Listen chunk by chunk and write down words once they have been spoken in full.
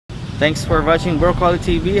Thanks for watching Broccoli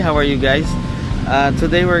TV. How are you guys?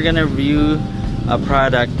 Today we're gonna review a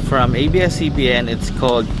product from ABS-CBN. It's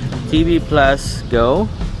called TVPlusGo,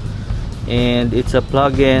 and it's a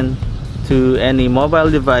plug-in to any mobile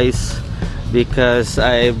device because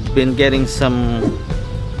I've been getting some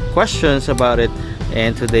questions about it,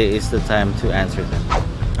 and today is the time to answer them.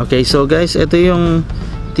 Okay, so guys, ito yung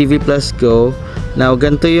TVPlusGo. Now,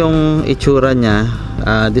 ganito yung itsura niya.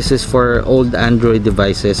 This is for old Android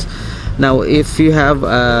devices. Now, if you have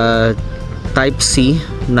a Type-C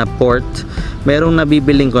na port, merong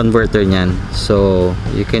nabibiling converter niyan. So,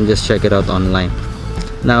 you can just check it out online.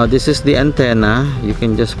 Now, this is the antenna. You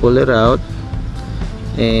can just pull it out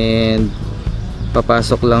and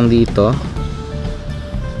papasok lang dito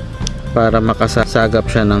para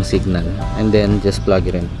makasagap siya ng signal, and then just plug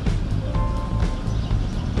it in.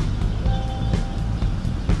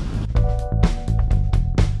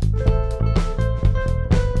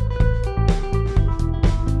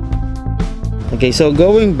 Okay, so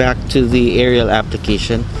going back to the AIRial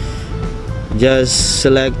application, just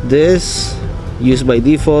select this, use by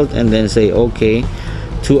default, and then say OK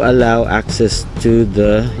to allow access to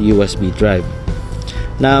the USB drive.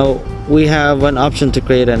 Now, we have an option to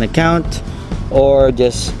create an account or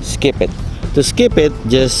just skip it. To skip it,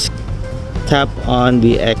 just tap on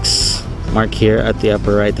the X mark here at the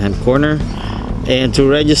upper right hand corner, and to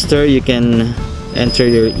register you can enter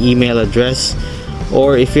your email address,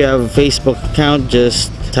 or if you have a Facebook account,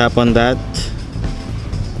 just tap on that.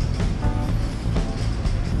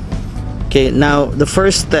 Okay, now the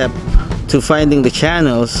first step to finding the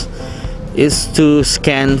channels is to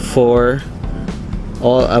scan for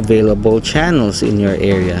all available channels in your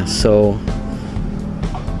area. So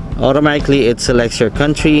automatically it selects your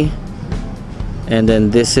country, and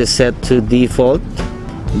then this is set to default,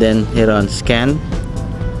 then hit on scan.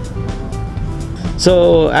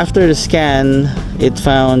 So after the scan, it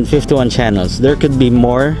found 51 channels. There could be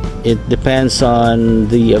more. It depends on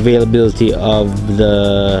the availability of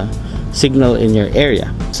the signal in your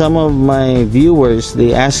area. Some of my viewers,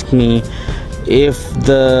 they ask me if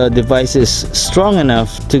the device is strong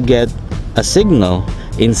enough to get a signal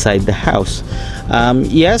inside the house.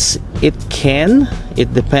 Yes, it can.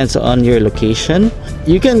 It depends on your location.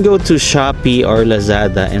 You can go to Shopee or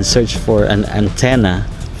Lazada and search for an antenna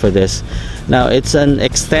for this. Now, it's an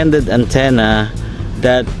extended antenna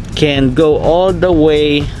that can go all the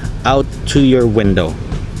way out to your window,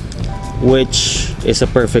 which is a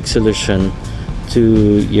perfect solution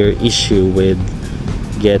to your issue with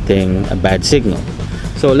getting a bad signal.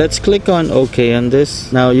 So let's click on OK on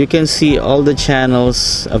this. Now you can see all the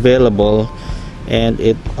channels available and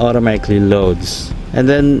it automatically loads. And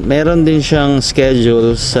then meron din siyang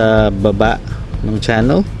schedule sa baba ng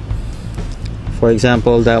channel. For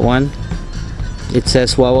example, that one, it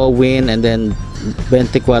says Wawa Win, and then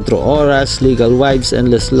 24 Oras, Legal Wives,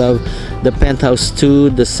 Endless Love, The Penthouse 2,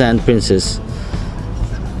 The Sand Princess.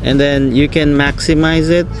 And then you can maximize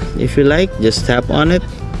it if you like, just tap on it.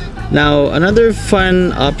 Now, another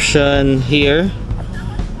fun option here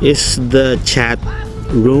is the chat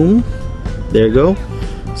room. There you go.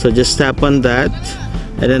 So just tap on that,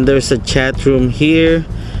 and then there's a chat room here,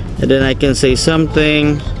 and then I can say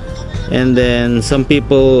something, and then some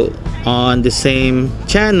people on the same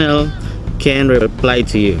channel can reply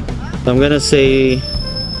to you. So I'm gonna say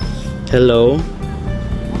hello,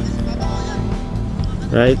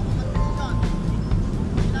 right?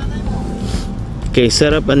 Okay,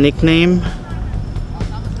 set up a nickname.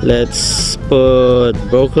 Let's put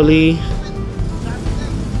Broccoli.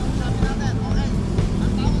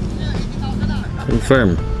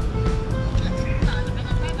 Confirm.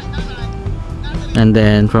 And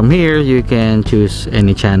then from here you can choose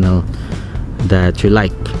any channel that you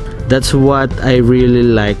like. That's what I really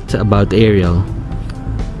liked about AIRial,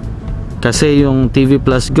 kasi yung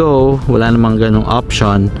TVPlusGo wala namang ganong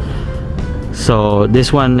option. So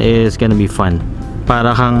this one is gonna be fun.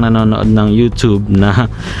 Para kang nanonood ng YouTube na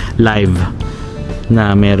live,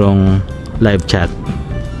 na merong live chat.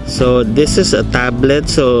 So this is a tablet,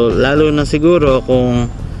 so lalo na siguro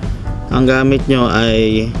kung ang gamit nyo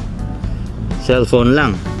ay cellphone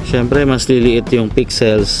lang. Syempre mas liliit yung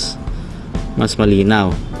pixels, mas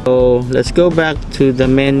malinaw. So let's go back to the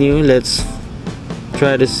menu. Let's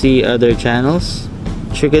try to see other channels.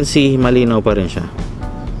 As you can see, malinaw pa rin siya.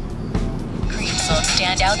 So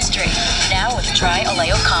stand out straight. Now with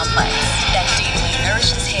Tri-Oleo Complex that deeply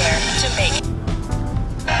nourishes hair to make it.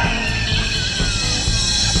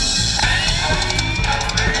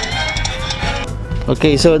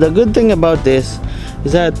 Okay, so the good thing about this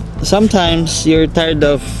is that sometimes you're tired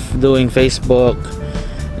of doing Facebook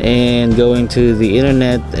and going to the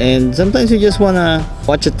internet, and sometimes you just want to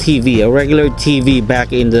watch a TV, a regular TV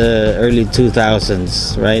back in the early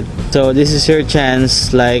 2000s, right? So this is your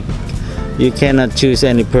chance. Like, you cannot choose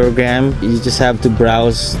any program, you just have to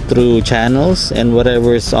browse through channels, and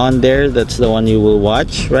whatever is on there, that's the one you will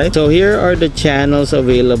watch, right? So here are the channels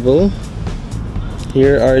available.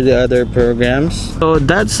 Here are the other programs. So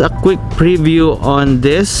that's a quick preview on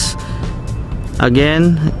this.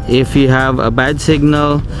 Again, if you have a bad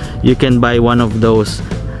signal, you can buy one of those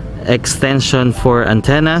extension for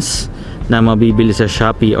antennas na mabibili sa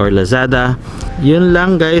Shopee or Lazada. Yun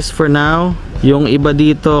lang guys for now. Yung iba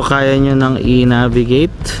dito kaya nyo nang i-navigate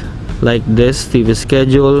like this, TV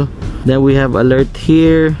schedule. Then we have alert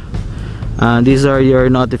here. These are your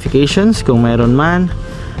notifications kung meron man.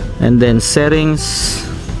 And then settings.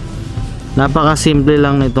 Napaka-simple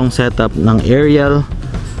lang nitong setup ng AIRial.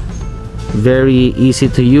 Very easy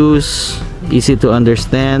to use, easy to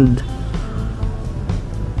understand,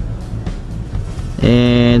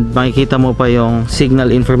 and makikita mo pa yung signal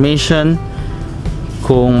information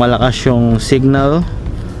kung malakas yung signal.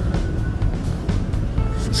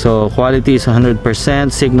 So quality is 100%,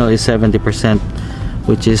 signal is 70%,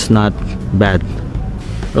 which is not bad.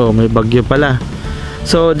 Oh, may bagyo pala.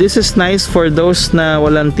 So this is nice for those na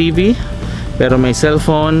walang TV pero may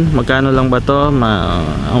cellphone. Magkano lang ba to?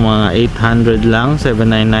 Mga 800 lang,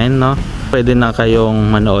 799, no? Pwede na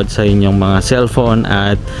kayong manood sa inyong mga cellphone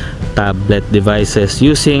at tablet devices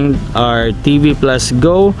using our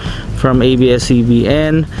TVPlusGo from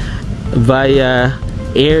ABS-CBN via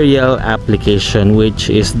AIRial application,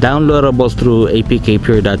 which is downloadable through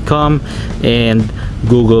apkpure.com and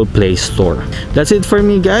Google Play Store. That's it for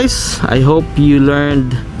me guys. I hope you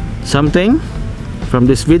learned something from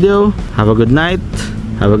this video. Have a good night,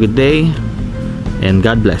 have a good day, and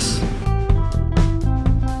God bless.